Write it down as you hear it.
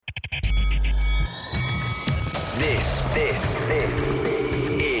This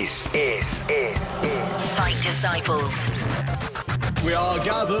is Fight Disciples. We are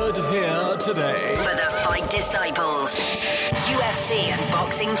gathered here today For the Fight Disciples. UFC and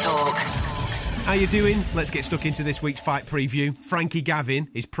boxing talk. How you doing? Let's get stuck into this week's fight preview. Frankie Gavin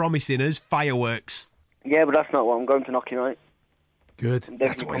is promising us fireworks. Yeah, but that's not what I'm going to knock you out. Good.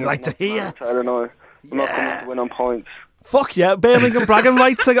 That's what I'd like to hear. I don't know. I'm not going to win on points. Fuck yeah, Birmingham bragging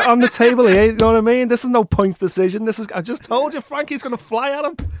rights are on the table here, you know what I mean? This is no points decision. I just told you, Frankie's going to fly at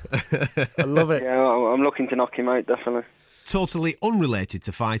him. I love it. Yeah, I'm looking to knock him out, definitely. Totally unrelated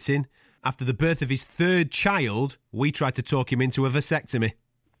to fighting, after the birth of his third child, we tried to talk him into a vasectomy.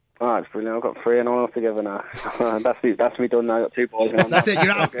 Oh, that's brilliant. I've got 3 and all together now. that's me done now. I've got 2 boys now. That's it,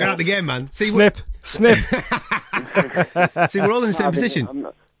 you're out the game, man. See, Snip. See, we're all in the same position.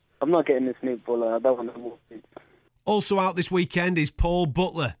 I'm not getting this snip, but I don't want more. Also out this weekend is Paul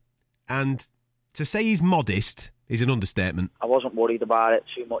Butler. And to say he's modest is an understatement. I wasn't worried about it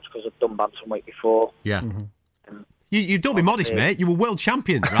too much because I've done bantamweight before. Yeah. You don't be modest, Yeah. mate. You were world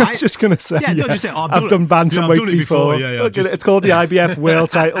champion, I was right? just going to say, Yeah, don't just say, oh, I've done bantamweight I've done it before. Yeah, Look at it, it's called the IBF world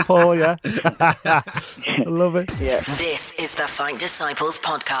title, Paul, yeah. I love it. Yeah. This is the Fight Disciples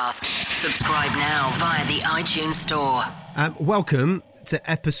podcast. Subscribe now via the iTunes store. Welcome to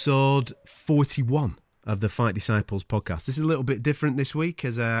episode 41 of the Fight Disciples podcast. This is a little bit different this week.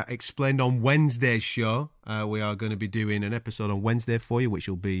 As I explained on Wednesday's show, we are going to be doing an episode on Wednesday for you, which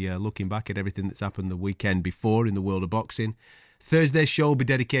will be looking back at everything that's happened the weekend before in the world of boxing. Thursday's show will be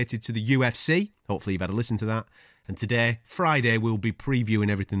dedicated to the UFC. Hopefully you've had a listen to that. And today, Friday, we'll be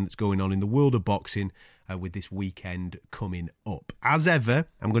previewing everything that's going on in the world of boxing with this weekend coming up. As ever,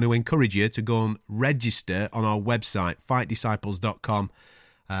 I'm going to encourage you to go and register on our website, fightdisciples.com.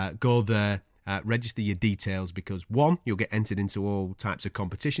 Go there. Register your details because, one, you'll get entered into all types of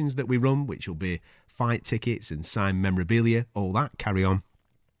competitions that we run, which will be fight tickets and signed memorabilia, all that, carry on.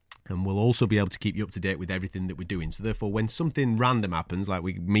 And we'll also be able to keep you up to date with everything that we're doing. So therefore, when something random happens, like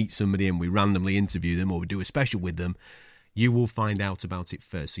we meet somebody and we randomly interview them or we do a special with them, you will find out about it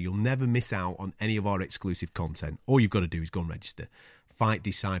first. So you'll never miss out on any of our exclusive content. All you've got to do is go and register.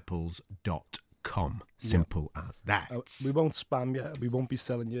 fightdisciples.com. Simple as that. We won't spam you. We won't be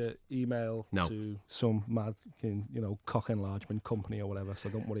selling your email No. to some mad, cock enlargement company or whatever. So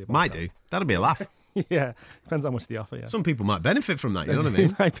don't worry about Might that. do. That'll be a laugh. Yeah, depends how much they offer. Yeah, Some people might benefit from that, you know what I They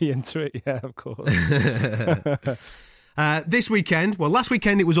mean? might be into it. Yeah, of course. This weekend, well, last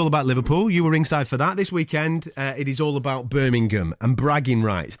weekend it was all about Liverpool. You were ringside for that. This weekend, it is all about Birmingham and bragging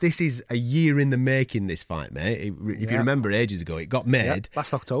rights. This is a year in the making, this fight, mate. If you remember ages ago, it got made.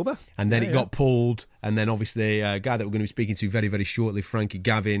 Last October. And then it got pulled. And then obviously a guy that we're going to be speaking to very, very shortly, Frankie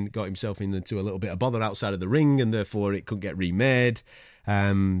Gavin, got himself into a little bit of bother outside of the ring and therefore it couldn't get remade.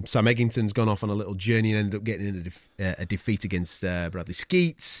 Sam Eggington's gone off on a little journey and ended up getting a defeat against Bradley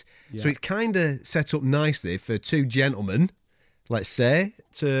Skeets. Yeah. So it's kind of set up nicely for two gentlemen, let's say,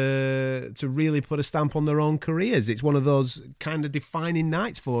 to really put a stamp on their own careers. It's one of those kind of defining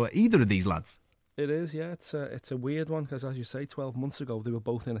nights for either of these lads. It is, yeah. It's a weird one because, as you say, 12 months ago they were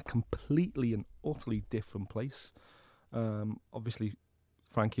both in a completely and utterly different place. Obviously,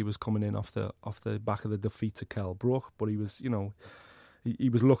 Frankie was coming in off the back of the defeat to Kell Brook, but he was, he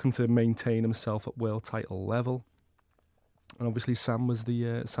was looking to maintain himself at world title level. And obviously, Sam was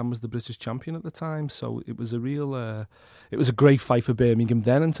the British champion at the time, so it was a great fight for Birmingham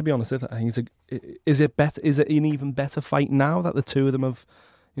then. And to be honest, I think is it an even better fight now that the two of them have,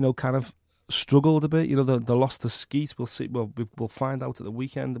 kind of struggled a bit? The loss to Skeet. We'll see. Well, we'll find out at the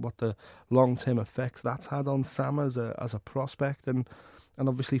weekend what the long-term effects that's had on Sam as a prospect, and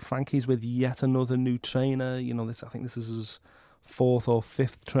obviously Frankie's with yet another new trainer. I think this is his 4th or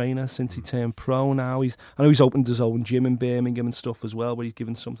 5th trainer since he turned pro now. I know he's opened his own gym in Birmingham and stuff as well, where he's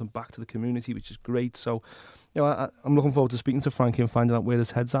given something back to the community, which is great. So, I'm looking forward to speaking to Frankie and finding out where his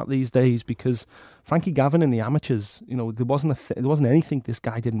head's at these days, because Frankie Gavin in the amateurs, there wasn't anything this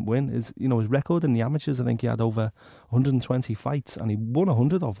guy didn't win. His record in the amateurs, I think he had over 120 fights and he won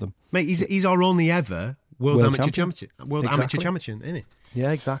 100 of them. Mate, he's our only ever World Amateur Champion, isn't he?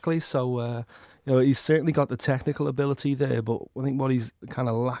 Yeah, exactly. So, he's certainly got the technical ability there, but I think what he's kind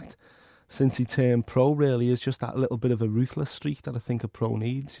of lacked since he turned pro really is just that little bit of a ruthless streak that I think a pro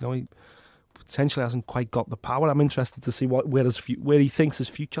needs. He potentially hasn't quite got the power. I'm interested to see where he thinks his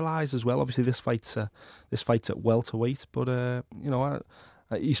future lies as well. Obviously, this fight's at welterweight, but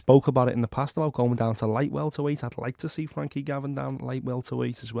he spoke about it in the past about going down to light welterweight. I'd like to see Frankie Gavin down at light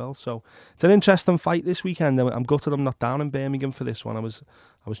welterweight as well. So it's an interesting fight this weekend. I'm gutted I'm not down in Birmingham for this one. I was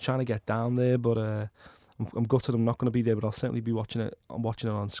trying to get down there, but I'm gutted I'm not going to be there, but I'll certainly be watching it. I'm watching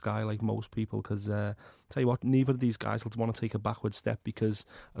it on Sky like most people because tell you what, neither of these guys will want to take a backward step because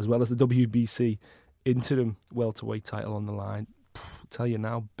as well as the WBC interim welterweight title on the line, tell you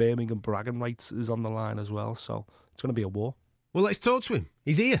now, Birmingham bragging rights is on the line as well, so it's going to be a war. Well, let's talk to him.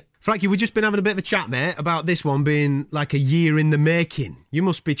 He's here. Frankie, we've just been having a bit of a chat, mate, about this one being like a year in the making. You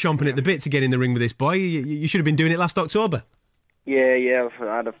must be chomping at the bit to get in the ring with this boy. You should have been doing it last October. Yeah, I've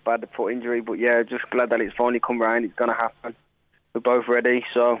had a bad foot injury, but yeah, just glad that it's finally come round. It's going to happen. We're both ready,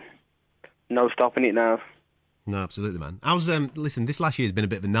 so no stopping it now. No, absolutely, man. Listen, this last year has been a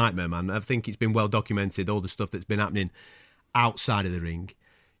bit of a nightmare, man. I think it's been well documented, all the stuff that's been happening outside of the ring.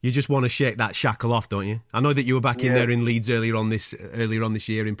 You just want to shake that shackle off, don't you? I know that you were back in there in Leeds earlier on this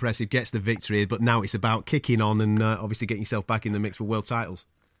year. Impressive, gets the victory, but now it's about kicking on and obviously getting yourself back in the mix for world titles.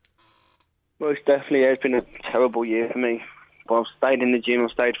 Well, it's been a terrible year for me. But I've stayed in the gym,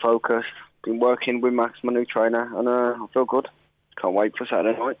 I've stayed focused, been working with Max, my new trainer, and I feel good. Can't wait for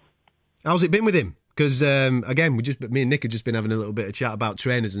Saturday night. How's it been with him? Because again, me and Nick have just been having a little bit of chat about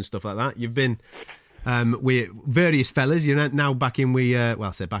trainers and stuff like that. You've been with various fellas. You're now back in with,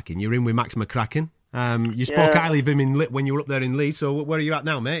 you're in with Max McCracken. You spoke highly of him when you were up there in Leeds, so where are you at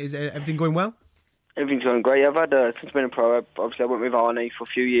now, mate? Is everything going well? Everything's going great. I've had, since being a pro, obviously I went with Arnie for a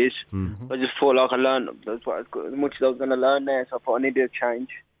few years. I just felt like I learned as much as I was going to learn there, so I thought I needed a change.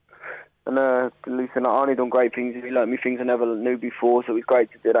 And listen, Arnie done great things. He learnt me things I never knew before, so it was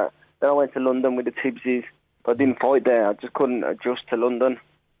great to do that. Then I went to London with the Tibbsies, but I didn't fight there. I just couldn't adjust to London.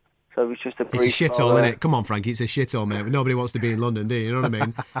 So it was just a brief... It's a shithole, isn't it? Come on, Frankie, it's a shithole, mate. Nobody wants to be in London, do you? You know what I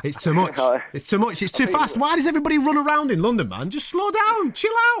mean? It's too much. It's too much. It's too fast. Why does everybody run around in London, man? Just slow down.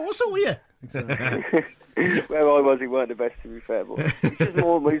 Chill out. What's up with you? Exactly. Where I was, it weren't the best, to be fair. But it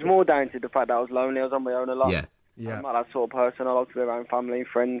was more down to the fact that I was lonely. I was on my own a lot. Yeah. I'm not that sort of person. I like to be around family,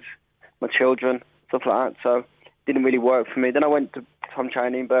 friends, my children, stuff like that. So it didn't really work for me. Then I went to Tom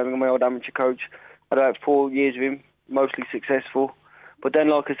Chaney in Birmingham, my old amateur coach. I had about 4 years with him, mostly successful. But then,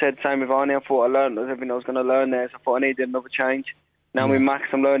 like I said, same with Arnie, I thought I learned everything I was going to learn there, so I thought I needed another change. Now with Max,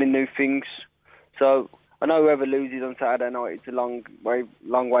 I'm learning new things. So I know whoever loses on Saturday night, it's a long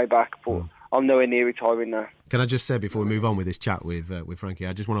way back, but I'm nowhere near retiring now. Can I just say, before we move on with this chat with Frankie,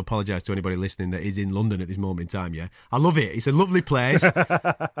 I just want to apologise to anybody listening that is in London at this moment in time, yeah? I love it. It's a lovely place.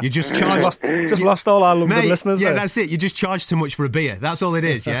 You just charged... lost all our London listeners. Yeah, there. That's it. You just charged too much for a beer. That's all it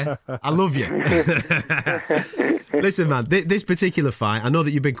is, yeah? I love you. Listen, man, this particular fight, I know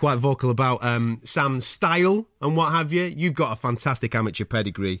that you've been quite vocal about Sam's style and what have you. You've got a fantastic amateur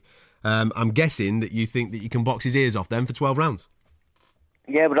pedigree. I'm guessing that you think that you can box his ears off then for 12 rounds.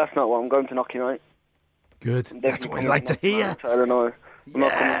 Yeah, but that's not what I'm going to knock him out. Good. That's what I like to hear. I don't know. I'm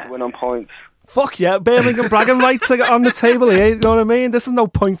not coming to win on points. Fuck yeah, Birmingham bragging rights on the table here, you know what I mean? This is no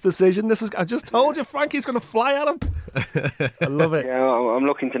points decision. I just told you, Frankie's going to fly at him. I love it. Yeah, I'm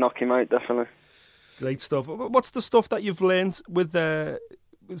looking to knock him out, definitely. Great stuff. What's the stuff that you've learned with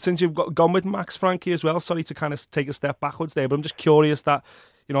since you've gone with Max, Frankie, as well? Sorry to kind of take a step backwards there, but I'm just curious that,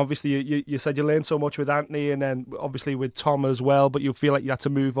 you know, obviously you said you learned so much with Anthony and then obviously with Tom as well, but you feel like you had to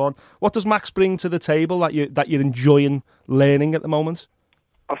move on. What does Max bring to the table that you're enjoying learning at the moment?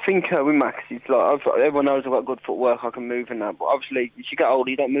 I think with Max, it's like everyone knows I've got good footwork, I can move and that, but obviously as you get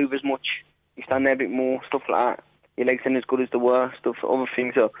older, you don't move as much. You stand there a bit more, stuff like that. Your legs ain't as good as they were, other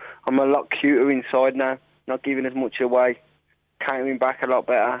things. So I'm a lot cuter inside now, not giving as much away, countering back a lot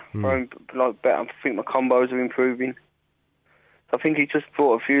better, throwing a lot better. I think my combos are improving. I think he just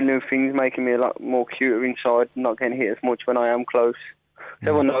brought a few new things, making me a lot more cuter inside, not getting hit as much when I am close.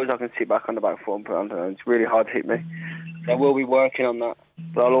 Everyone knows I can sit back on the back foot, but it's really hard to hit me. So I will be working on that,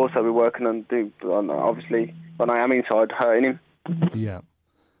 but I'll also be working on obviously when I am inside, hurting him. Yeah.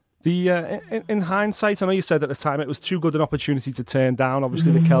 In hindsight, I know you said at the time it was too good an opportunity to turn down,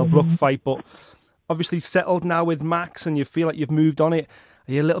 obviously the Kell Brook fight, but obviously settled now with Max and you feel like you've moved on it.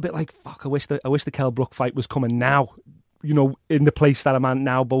 Are you a little bit like, fuck, I wish the Kell Brook fight was coming now, you know, in the place that I'm at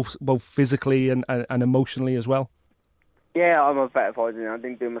now, both physically and emotionally as well? Yeah, I'm a better fighter. I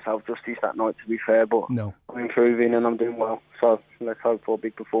didn't do myself justice that night, to be fair, but no. I'm improving and I'm doing well. So let's hope for a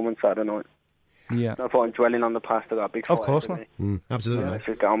big performance Saturday night. Yeah. No point dwelling on the past. I got a big fight. Of course not. Absolutely. Let's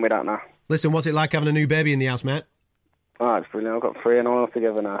just get on with that now. Listen, what's it like having a new baby in the house, mate? Oh, it's brilliant. I've got 3 and all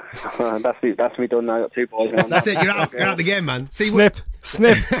together now. That's me done now. I've got 2 boys now. That's it. You're out the game, man. See, snip. See,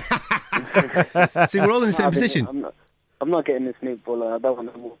 we're all in the same position. I'm not getting the snip, but I don't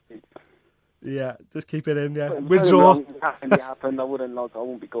want no more snip. Yeah, just keep it in, yeah. Withdraw. If it happened, I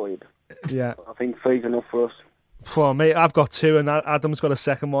won't be gutted. Yeah. I think 3's enough for us. For me, I've got 2, and Adam's got a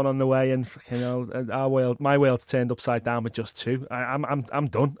second one on the way, and my world's turned upside down with just 2. I'm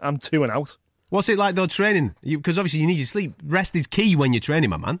done. I'm 2 and out. What's it like though training? Because obviously you need your sleep. Rest is key when you're training,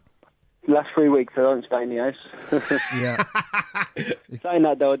 my man. Last 3 weeks I don't stay in the house. Yeah. Saying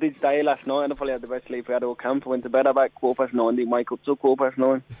that though, I did stay last night and I probably had the best sleep we had all camp. I went to bed about 9:15, didn't wake up till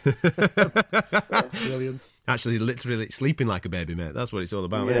 9:15. Brilliant. Actually, literally sleeping like a baby, mate. That's what it's all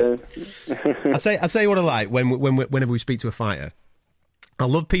about, Yeah. isn't it? I'll tell you what I like whenever we speak to a fighter. I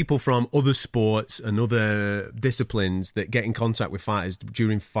love people from other sports and other disciplines that get in contact with fighters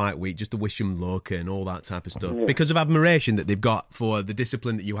during fight week just to wish them luck and all that type of stuff because of admiration that they've got for the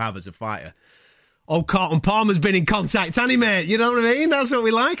discipline that you have as a fighter. Oh, Carlton Palmer's been in contact, hasn't he, mate? You know what I mean? That's what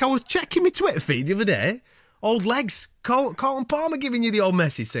we like. I was checking my Twitter feed the other day. Old legs. Carlton Palmer giving you the old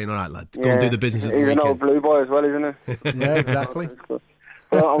message saying, all right, lad, go and do the business at the He's weekend. an old blue boy as well, isn't he? Yeah, exactly.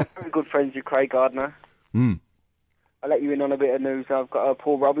 Well, I'm very good friends with Craig Gardner. Mm. I'll let you in on a bit of news. I've got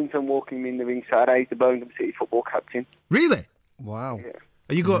Paul Robinson walking me in the ring Saturday. He's the Birmingham City football captain. Really? Wow. Yeah.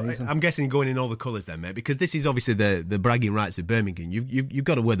 Are you I'm guessing you're going in all the colours then, mate, because this is obviously the bragging rights of Birmingham. You've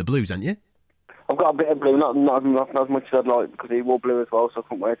got to wear the blues, haven't you? I've got a bit of blue, not as much as I'd like, because he wore blue as well, so I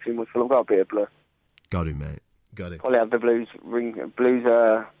couldn't wear too much, but I've got a bit of blue. Got it, mate. Got it. Probably have the blues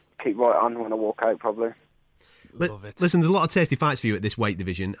keep right on when I walk out, probably. Love it. Listen, there's a lot of tasty fights for you at this weight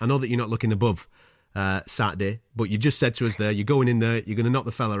division. I know that you're not looking above Saturday, but you just said to us there, you're going in there, you're going to knock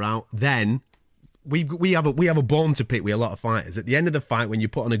the fella out. Then we have a bone to pick with a lot of fighters. At the end of the fight, when you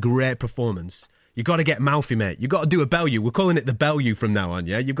put on a great performance, you got to get mouthy, mate. You got to do a Bellew. We're calling it the Bellew from now on.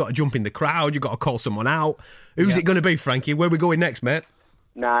 Yeah, you've got to jump in the crowd. You've got to call someone out. Who's it going to be, Frankie? Where are we going next, mate?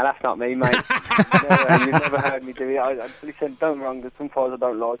 Nah, that's not me, mate. You've never heard me do it. Listen, don't get me wrong, there's some fighters I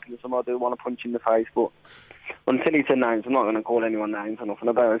don't like and some I do want to punch in the face, but until he said names, I'm not going to call anyone names or nothing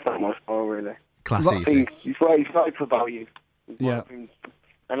about it. It's not my style, really. Classy. I think he's right for value. Yeah. And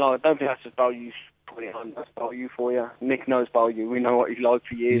I don't think that's just value putting it on. That's value for you. Nick knows value. We know what he's like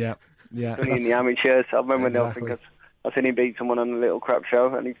for years. Yeah. Only in the amateurs. I remember Exactly. when I seen him beat someone on a little crap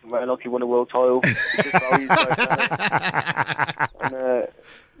show, and he's like he won a world title.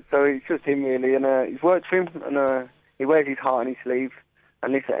 So it's just him really, and he's worked for him, and he wears his heart on his sleeve.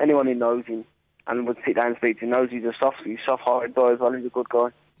 And listen, anyone who knows him and would sit down and speak to him knows he's soft-hearted guy as well. He's a good guy.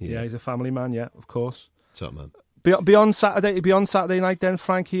 Yeah, he's a family man. Yeah, of course. Top man. Beyond Saturday night, then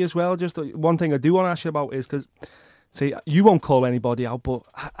Frankie as well. Just one thing I do want to ask you about is because, see, you won't call anybody out, but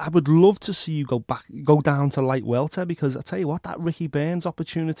I would love to see you go down to light welter because I tell you what, that Ricky Burns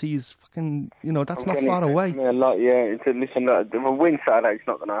opportunity is fucking, that's not far away. Listen, if I win Saturday, it's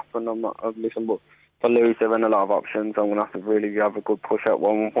not going to happen. Listen, but if I lose, there ain't a lot of options. I'm going to have to really have a good push at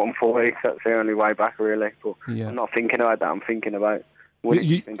 140. That's the only way back, really. But I'm not thinking about that. I'm thinking about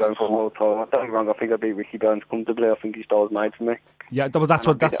winning and going for a world title. Don't get me wrong, I think I beat Ricky Burns comfortably. I think his style's made for me. Yeah, but that's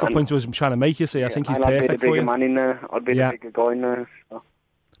the point I was trying to make you see. I think he's perfect I'd be the bigger man in there. I'd be the bigger guy in there. So.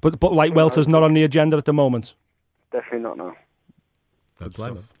 But light welter's not on the agenda at the moment. Definitely not now. Fair play,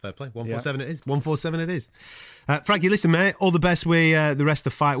 man. Fair play. 147 it is. 147 it is. Frankie, listen, mate, all the best with the rest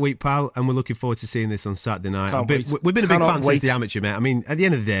of fight week, pal, and we're looking forward to seeing this on Saturday night. We've been a big fan since the amateur, mate. I mean, at the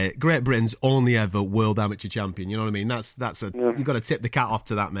end of the day, Great Britain's only ever world amateur champion. You know what I mean? You've got to tip the cap off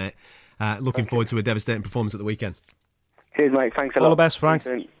to that, mate. Looking forward to a devastating performance at the weekend. Cheers, mate. Thanks a lot. All the best, Frank.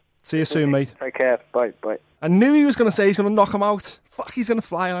 See you soon, mate. Take care. Bye. I knew he was going to say he's going to knock him out. Fuck, he's going to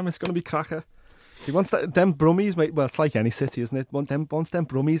fly on him. It's going to be cracker. He wants them Brummies, mate. Well, it's like any city, isn't it? Once them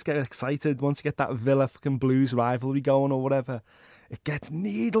Brummies get excited, once you get that Villa fucking Blues rivalry going or whatever, it gets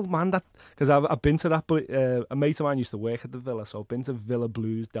needled, man. Because I've been to that, but a mate of mine used to work at the Villa, so I've been to Villa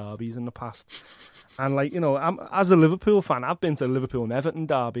Blues derbies in the past. And as a Liverpool fan, I've been to Liverpool and Everton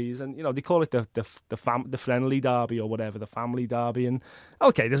derbies, and they call it the friendly derby or whatever, the family derby. And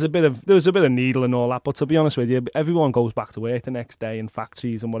okay, there's a bit of needle and all that, but to be honest with you, everyone goes back to work the next day in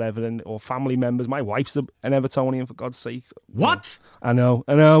factories and whatever, or family members. My wife's an Evertonian, for God's sake. What? I know.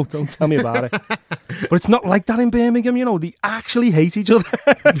 Don't tell me about it. But it's not like that in Birmingham. They actually hate each other.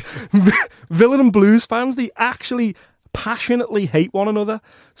 Villa and Blues fans, they actually passionately hate one another.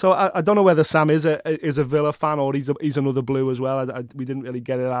 So I don't know whether Sam is a Villa fan or he's another Blue as well. We didn't really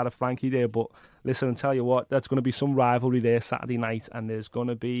get it out of Frankie there, but listen, and tell you what, there's going to be some rivalry there Saturday night, and there's going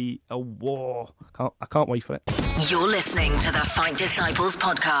to be a war. I can't wait for it. You're listening to the Fight Disciples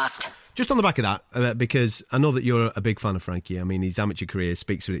podcast. Just on the back of that, because I know that you're a big fan of Frankie. I mean, his amateur career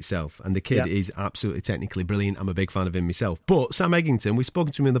speaks for itself, and the kid is absolutely technically brilliant. I'm a big fan of him myself. But Sam Eggington, we've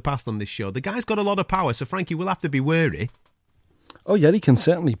spoken to him in the past on this show. The guy's got a lot of power, so Frankie will have to be wary. Oh yeah, he can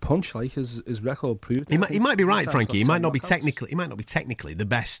certainly punch, like his record proved. He might be right, Frankie. He might not be technically the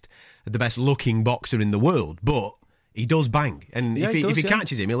best looking boxer in the world, but he does bang. And Yeah, if he does,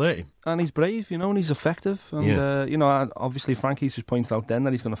 catches him, he'll hurt him. And he's brave, and he's effective. And, obviously Frankie's just pointed out then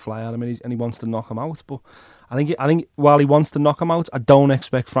that he's going to fly at him and he wants to knock him out. But I think while he wants to knock him out, I don't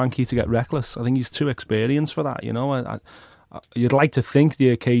expect Frankie to get reckless. I think he's too experienced for that, You'd like to think the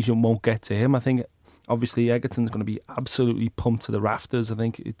occasion won't get to him. I think, obviously, Egerton's going to be absolutely pumped to the rafters. I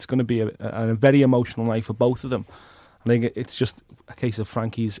think it's going to be a very emotional night for both of them. I think it's just a case of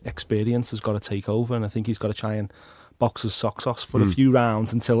Frankie's experience has got to take over, and I think he's got to try and box his socks off for a few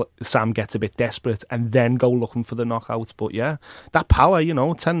rounds until Sam gets a bit desperate and then go looking for the knockouts. But yeah, that power, 10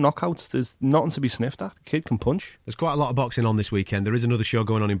 knockouts, there's nothing to be sniffed at. The kid can punch. There's quite a lot of boxing on this weekend. There is another show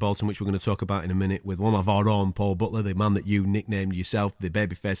going on in Bolton, which we're going to talk about in a minute, with one of our own, Paul Butler, the man that you nicknamed yourself, the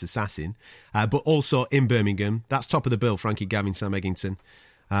babyface assassin. But also in Birmingham, that's top of the bill, Frankie Gavin, Sam Eggington.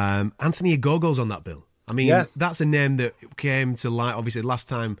 Anthony Ogogo's on that bill. I mean, That's a name that came to light, obviously, last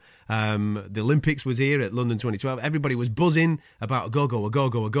time the Olympics was here at London 2012. Everybody was buzzing about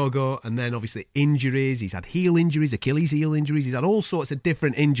Ogogo, and then obviously injuries. He's had heel injuries, Achilles heel injuries. He's had all sorts of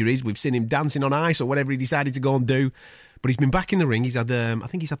different injuries. We've seen him dancing on ice or whatever he decided to go and do. But he's been back in the ring. He's had, I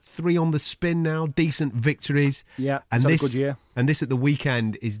think he's had 3 on the spin now, decent victories. Yeah, and he's had a good year. And this at the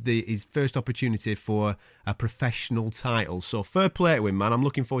weekend is his first opportunity for a professional title. So fair play to him, man. I'm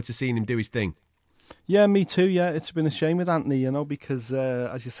looking forward to seeing him do his thing. Yeah, me too. Yeah, it's been a shame with Anthony, because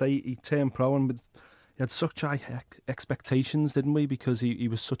as you say, he turned pro and he had such high expectations, didn't we? Because he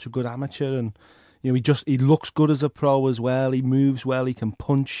was such a good amateur, and he looks good as a pro as well. He moves well, he can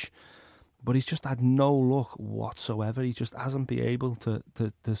punch, but he's just had no luck whatsoever. He just hasn't been able to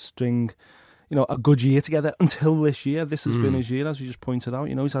string, a good year together until this year. This has been his year, as we just pointed out.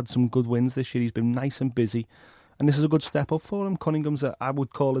 He's had some good wins this year. He's been nice and busy. And this is a good step up for him. Cunningham's, I would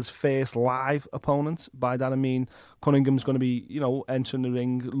call his first live opponent. By that I mean Cunningham's going to be, entering the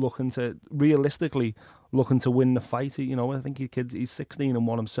ring realistically looking to win the fight. I think he's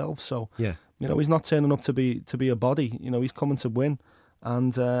 16-1 himself. So, he's not turning up to be a body. He's coming to win.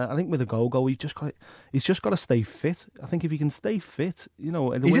 And I think with Ogogo, he's just got to stay fit. I think if he can stay fit,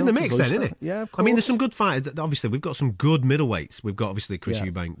 he's in the mix then, isn't he? Yeah, of course. I mean, there's some good fighters. Obviously, we've got some good middleweights. We've got obviously Chris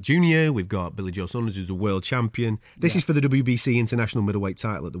Eubank Jr. We've got Billy Joe Saunders, who's a world champion. This is for the WBC International Middleweight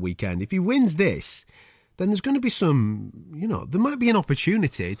title at the weekend. If he wins this, then there's going to be some, there might be an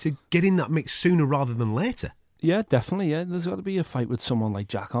opportunity to get in that mix sooner rather than later. Yeah, definitely. Yeah, there's got to be a fight with someone like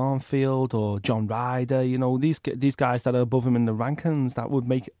Jack Arnfield or John Ryder. These guys that are above him in the rankings, that would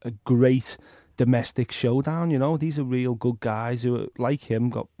make a great domestic showdown. These are real good guys who, like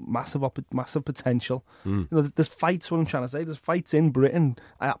him, got massive potential. There's fights. What I'm trying to say, there's fights in Britain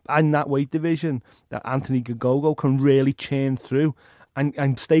and that weight division that Anthony Ogogo can really churn through.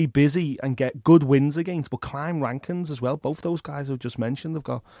 And stay busy and get good wins against, but climb rankings as well. Both those guys I've just mentioned have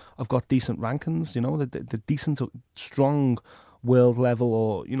got decent rankings. The decent, strong world level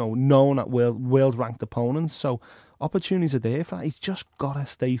or known at world ranked opponents. So opportunities are there for that. He's just got to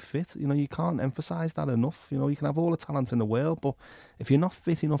stay fit. You can't emphasise that enough. You can have all the talent in the world, but if you're not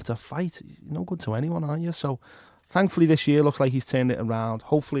fit enough to fight, you're no good to anyone, aren't you? So. Thankfully, this year looks like he's turned it around.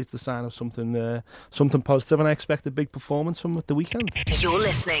 Hopefully, it's the sign of something positive, and I expect a big performance from the weekend. You're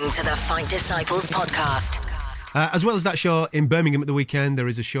listening to the Fight Disciples podcast. As well as that show in Birmingham at the weekend, there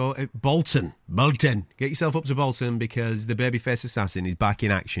is a show at Bolton. Bolton. Get yourself up to Bolton because the babyface assassin is back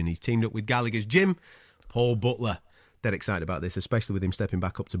in action. He's teamed up with Gallagher's Gym, Paul Butler. Dead excited about this, especially with him stepping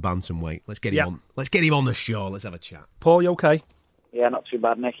back up to bantamweight. Let's get him on. Let's get him on the show. Let's have a chat. Paul, you okay? Yeah, not too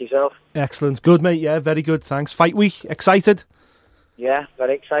bad, Nick. Yourself? Excellent. Good, mate. Yeah, very good. Thanks. Fight week. Excited? Yeah,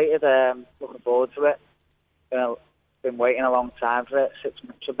 very excited. Looking forward to it. Been waiting a long time for it. 6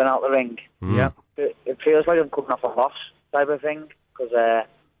 months I've been out the ring. Yeah. It feels like I'm coming off a loss type of thing because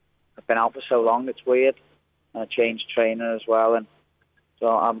I've been out for so long. It's weird. And I changed trainer as well, and so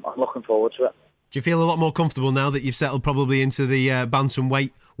I'm looking forward to it. Do you feel a lot more comfortable now that you've settled probably into the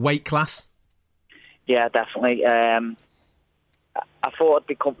bantamweight weight class? Yeah, definitely. I thought I'd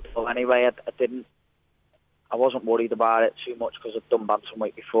be comfortable anyway. I wasn't worried about it too much because I've done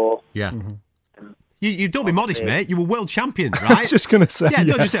bantamweight before. Yeah. Mm-hmm. You don't be modest, mate. You were world champion, right? I was just going to say,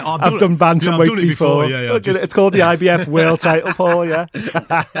 don't just say, I've done bantamweight before. Yeah, it's called the IBF world title, Paul, yeah.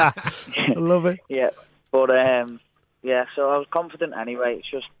 I love it. Yeah, but so I was confident anyway.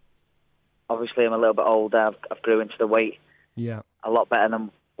 It's just, obviously I'm a little bit older. I've grew into the weight a lot better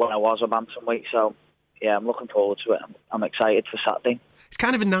than when I was a bantamweight, so yeah, I'm looking forward to it. I'm excited for Saturday. It's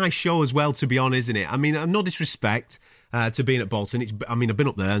kind of a nice show as well, to be honest, isn't it? I mean, no disrespect to being at Bolton. I've been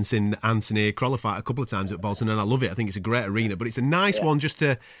up there and seen Anthony Crolla fight a couple of times at Bolton, and I love it. I think it's a great arena, but it's a nice one just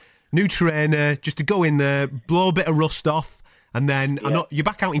to, new trainer, just to go in there, blow a bit of rust off, and then you're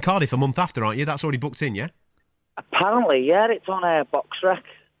back out in Cardiff a month after, aren't you? That's already booked in, yeah? Apparently, yeah, it's on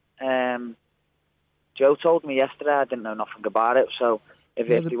BoxRec. Joe told me yesterday. I didn't know nothing about it. So if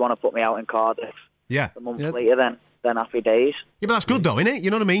you want to put me out in Cardiff, a month later, then happy days. Yeah, but that's good though, isn't it?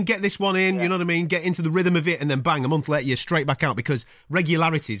 You know what I mean? Get this one in. You know what I mean? Get into the rhythm of it, and then bang, a month later you're straight back out, because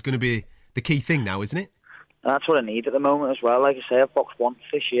regularity is going to be the key thing now, isn't it? And that's what I need at the moment as well. Like I say, I've boxed once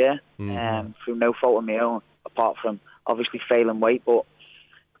this year, through no fault of my own, apart from obviously failing weight, but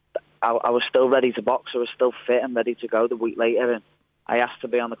I was still ready to box. I was still fit and ready to go the week later, and I asked to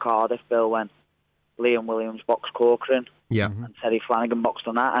be on the Cardiff bill when Liam Williams boxed Corcoran, and Teddy Flanagan boxed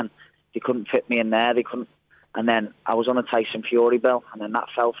on that, and they couldn't fit me in there. They couldn't. And then I was on a Tyson Fury bill, and then that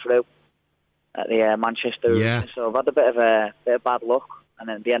fell through at the Manchester Arena. So I've had a bit of bad luck. And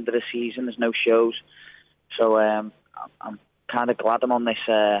then at the end of the season, there's no shows. So I'm kind of glad I'm on this.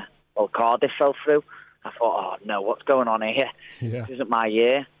 Cardiff fell through. I thought, oh no, what's going on here? This isn't my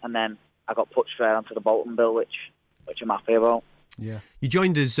year. And then I got put straight onto the Bolton bill, which I'm happy about. Yeah, you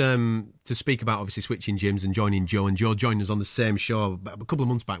joined us to speak about obviously switching gyms and joining Joe, and Joe joined us on the same show a couple of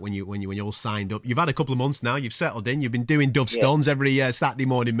months back when you all signed up. You've had a couple of months now. You've settled in. You've been doing Dove Stones every Saturday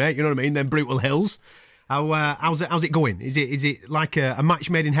morning, mate. You know what I mean? Then Brutal Hills. How's it going? Is it like a match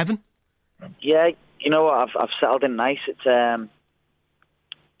made in heaven? Yeah, you know what? I've settled in nice. It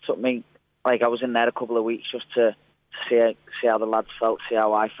took me, like, I was in there a couple of weeks just to see how the lads felt, see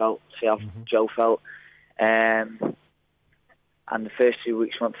how I felt, see how Joe felt. And the first 2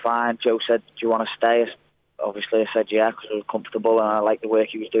 weeks went fine. Joe said, do you want to stay? Obviously, I said yeah, because I was comfortable and I liked the work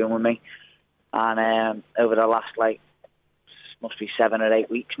he was doing with me. And over the last, must be 7 or 8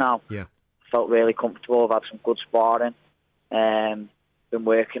 weeks now, felt really comfortable. I've had some good sparring. Been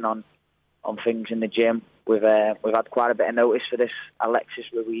working on things in the gym. We've had quite a bit of notice for this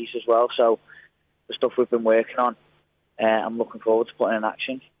Alexis Ruiz as well. So the stuff we've been working on, I'm looking forward to putting in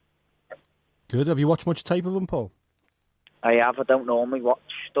action. Good. Have you watched much tape of him, Paul? I have. I don't normally watch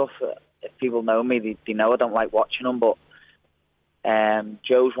stuff. If people know me, they know I don't like watching them. But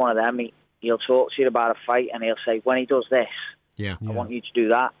Joe's one of them. He'll talk to you about a fight and he'll say, when he does this, I want you to do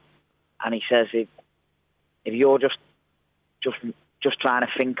that. And he says, if you're just trying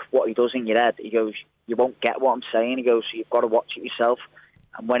to think what he does in your head, he goes, you won't get what I'm saying. He goes, so you've got to watch it yourself.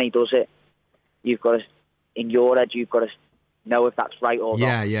 And when he does it, you've got to, in your head, you've got to know if that's right or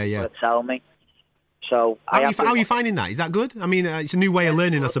not. You've got to tell me. So how are you finding that? Is that good? I mean, it's a new way of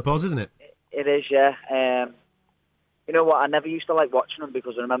learning, I suppose, isn't it? It is, yeah. You know what? I never used to like watching them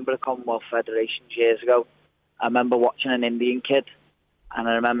because I remember the Commonwealth Federations years ago. I remember watching an Indian kid, and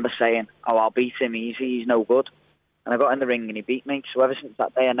I remember saying, "Oh, I'll beat him easy. He's no good." And I got in the ring and he beat me. So ever since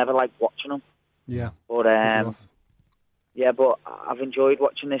that day, I never liked watching him. Yeah. But but I've enjoyed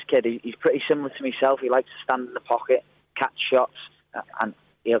watching this kid. He's pretty similar to myself. He likes to stand in the pocket, catch shots, and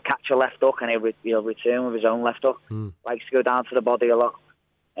he'll catch a left hook and he'll return with his own left hook. Likes to go down to the body a lot.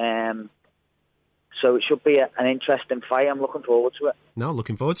 So it should be an interesting fight. I'm looking forward to it. No,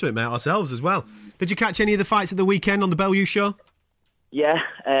 looking forward to it, mate, ourselves as well. Did you catch any of the fights at the weekend on the Bellew show? Yeah,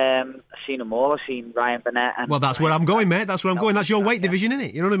 I've seen them all. I've seen Ryan Burnett. Well, that's where I'm going, mate. That's where I'm going. That's your weight division, isn't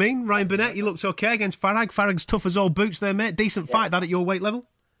it? You know what I mean? Ryan Burnett, he looked okay against Farag. Farag's tough as old boots there, mate. Decent fight, that at your weight level?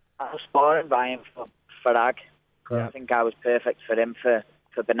 I was sparring Ryan for Farag. I think I was perfect for him for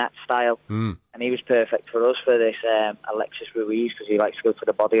Burnett's style. And he was perfect for us for this Alexis Ruiz because he likes to go for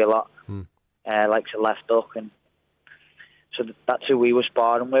the body a lot. Likes a left hook, and so that's who we were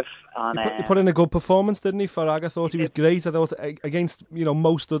sparring with. And he put in a good performance, didn't he? Farag, I thought he was great. I thought against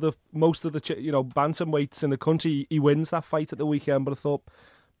most of the bantamweights in the country, he wins that fight at the weekend. But I thought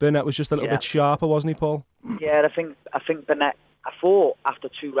Burnett was just a little bit sharper, wasn't he, Paul? Yeah, I think Burnett. I thought after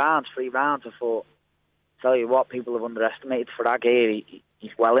 3 rounds, I thought, tell you what, people have underestimated Farag here.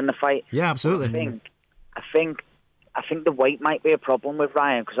 He's well in the fight. Yeah, absolutely. I think the weight might be a problem with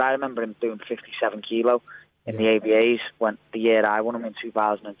Ryan because I remember him doing 57 kilo in the ABAs when the year I won him in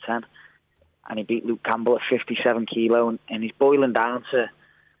 2010, and he beat Luke Campbell at 57 kilo, and he's boiling down to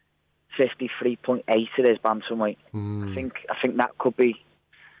 53.8 at his bantamweight. I think that could be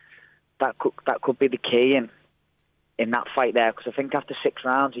the key in that fight there because I think after 6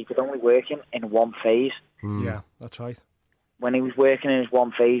 rounds he could only work in one phase. Yeah, that's right. When he was working in his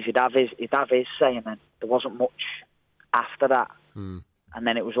one phase, he'd have his say, and then there wasn't much after that. And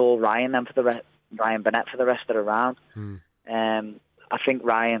then it was all Ryan then for Ryan Burnett for the rest of the round. I think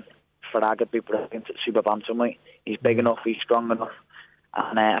Ryan Farag would be brilliant at super bantamweight. He's big enough, he's strong enough,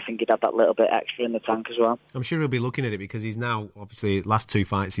 and I think he'd have that little bit extra in the tank as well. I'm sure he'll be looking at it because he's now, obviously, last 2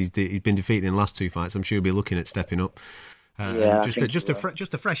 fights, he's been defeated in the last 2 fights. I'm sure he'll be looking at stepping up. Just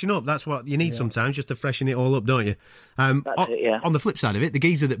to freshen up. That's what you need sometimes, just to freshen it all up, don't you? On the flip side of it, the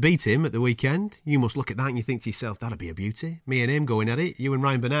geezer that beat him at the weekend, you must look at that and you think to yourself, that'd be a beauty. Me and him going at it. You and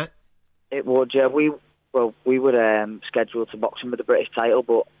Ryan Burnett. It would, yeah. We were scheduled to box him with the British title,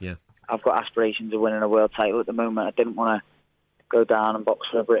 but I've got aspirations of winning a world title at the moment. I didn't want to go down and box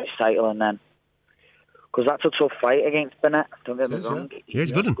for a British title, and then because that's a tough fight against Burnett. Don't get me wrong. Yeah,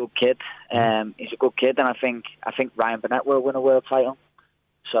 he's good. A good kid. He's a good kid, and I think Ryan Burnett will win a world title.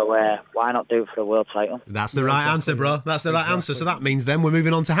 So why not do it for a world title? That's the right answer, bro. That's the right answer. So that means then we're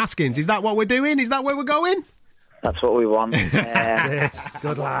moving on to Haskins. Is that what we're doing? Is that where we're going? That's what we want. That's it.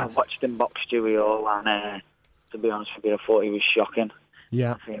 Good lad. I watched him box Stewie Hall, and to be honest with you, I thought he was shocking.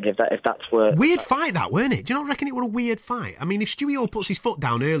 Yeah. I think if that's where... Weird fight, that, weren't it? Do you not reckon it was a weird fight? I mean, if Stewie Hall puts his foot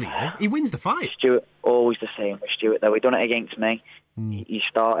down earlier, he wins the fight. Stuart, always the same with Stuart, though. He done it against me. He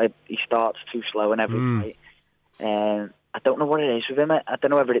starts too slow in every fight. I don't know what it is with him. I don't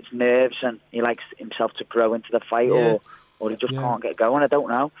know whether it's nerves and he likes himself to grow into the fight or he just can't get going. I don't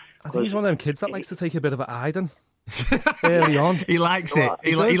know. I think he's one of them kids that likes to take a bit of a hiding early on. He likes it.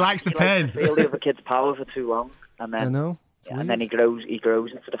 He likes the pain. Likes to feel the other kid's power for too long. And then, I know. And then he grows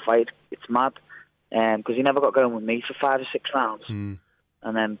into the fight. It's mad because he never got going with me for 5 or 6 rounds, and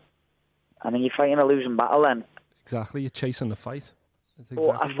then you're fighting a losing battle. Then exactly, you're chasing the fight.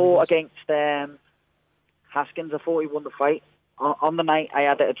 I fought against Haskins. I thought he won the fight on the night. I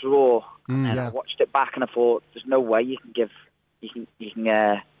had it a draw, and I watched it back, and I thought, "There's no way you can give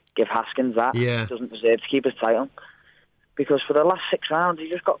Haskins that. Yeah. He doesn't deserve to keep his title because for the last 6 rounds he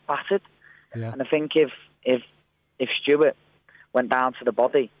just got battered." Yeah. And I think if Stuart went down to the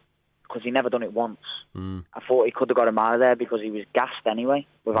body, because he never done it once, I thought he could have got him out of there because he was gassed anyway,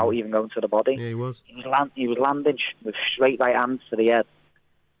 without even going to the body. Yeah, he was. He was landing with straight right hands to the head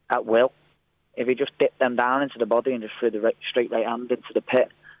at will. If he just dipped them down into the body and just threw the straight right hand into the pit,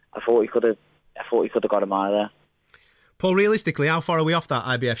 I thought he could have got him out of there. Paul, realistically, how far are we off that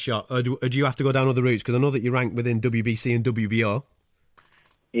IBF shot? Or do you have to go down other routes? Because I know that you rank within WBC and WBO.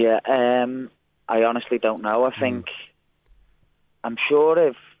 Yeah, I honestly don't know. I think I'm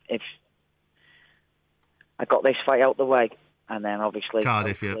sure if I got this fight out the way, and then obviously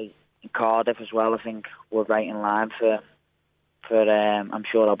Cardiff as well, I think we're right in line for. I'm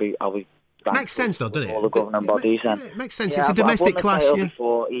sure I'll be. Makes sense, though, doesn't it? All the governing bodies, and it makes sense. It's a domestic clash. Yeah.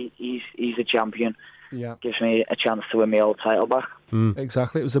 Before he's a champion. Yeah, gives me a chance to win my old title back.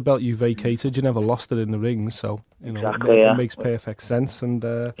 Exactly, it was a belt you vacated. You never lost it in the ring, so it makes perfect sense. And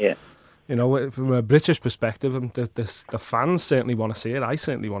from a British perspective, the fans certainly want to see it. I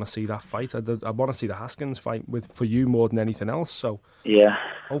certainly want to see that fight. I want to see the Haskins fight for you more than anything else. So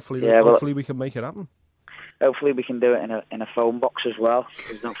hopefully we can make it happen. Hopefully we can do it in a phone box as well.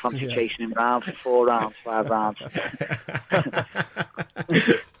 There's no fancy chasing him around for 4 rounds, 5 rounds.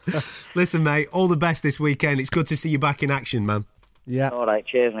 Listen, mate, all the best this weekend. It's good to see you back in action, man. Yeah. All right,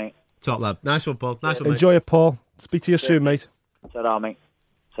 cheers, mate. Top lad. Nice one, Paul. Nice one, mate. Enjoy it, Paul. Speak to you soon, mate. Ta-ra, mate.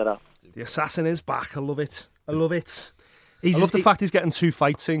 Ta-ra. The assassin is back. I love it. I love the fact he's getting 2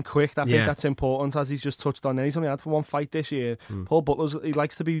 fights in quick. I think that's important, as he's just touched on. He's only had 1 fight this year. Paul Butler, he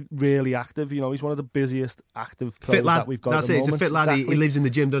likes to be really active. He's one of the busiest active players that we've got. That's it. He's a fit lad. Exactly. He lives in the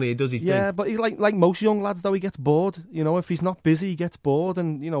gym, doesn't he? He does his thing. Yeah, but he's like most young lads, though. He gets bored. If he's not busy, he gets bored,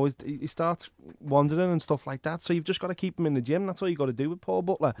 and he starts wandering and stuff like that. So you've just got to keep him in the gym. That's all you got to do with Paul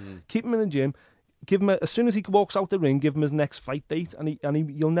Butler. Keep him in the gym. Give him as soon as he walks out the ring, give him his next fight date, and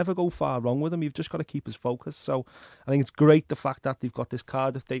you'll never go far wrong with him. You've just got to keep his focus. So I think it's great the fact that they've got this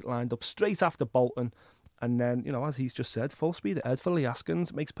Cardiff date lined up straight after Bolton, and then as he's just said, full speed ahead for Lee Haskins.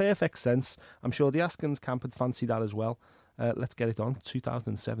 It makes perfect sense. I'm sure the Haskins camp would fancy that as well. Let's get it on.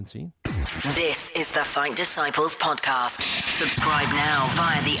 2017. This is the Fight Disciples podcast. Subscribe now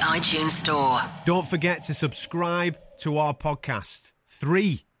via the iTunes Store. Don't forget to subscribe to our podcast.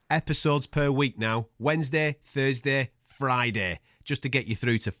 3 episodes per week now. Wednesday, Thursday, Friday. Just to get you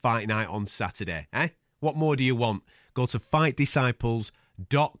through to fight night on Saturday. What more do you want? Go to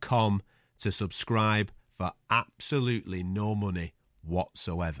fightdisciples.com to subscribe for absolutely no money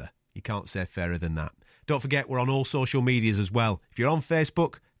whatsoever. You can't say fairer than that. Don't forget, we're on all social medias as well. If you're on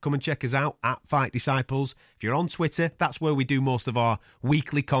Facebook, come and check us out at Fight Disciples. If you're on Twitter, that's where we do most of our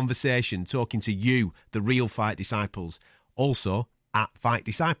weekly conversation, talking to you, the real Fight Disciples. Also, at Fight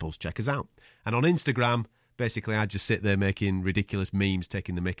Disciples, check us out. And on Instagram, basically I just sit there making ridiculous memes,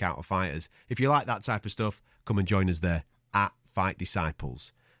 taking the mick out of fighters. If you like that type of stuff, come and join us there at Fight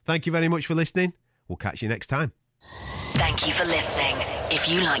Disciples. Thank you very much for listening. We'll catch you next time. Thank you for listening. If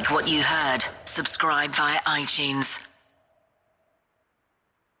you like what you heard, subscribe via iTunes.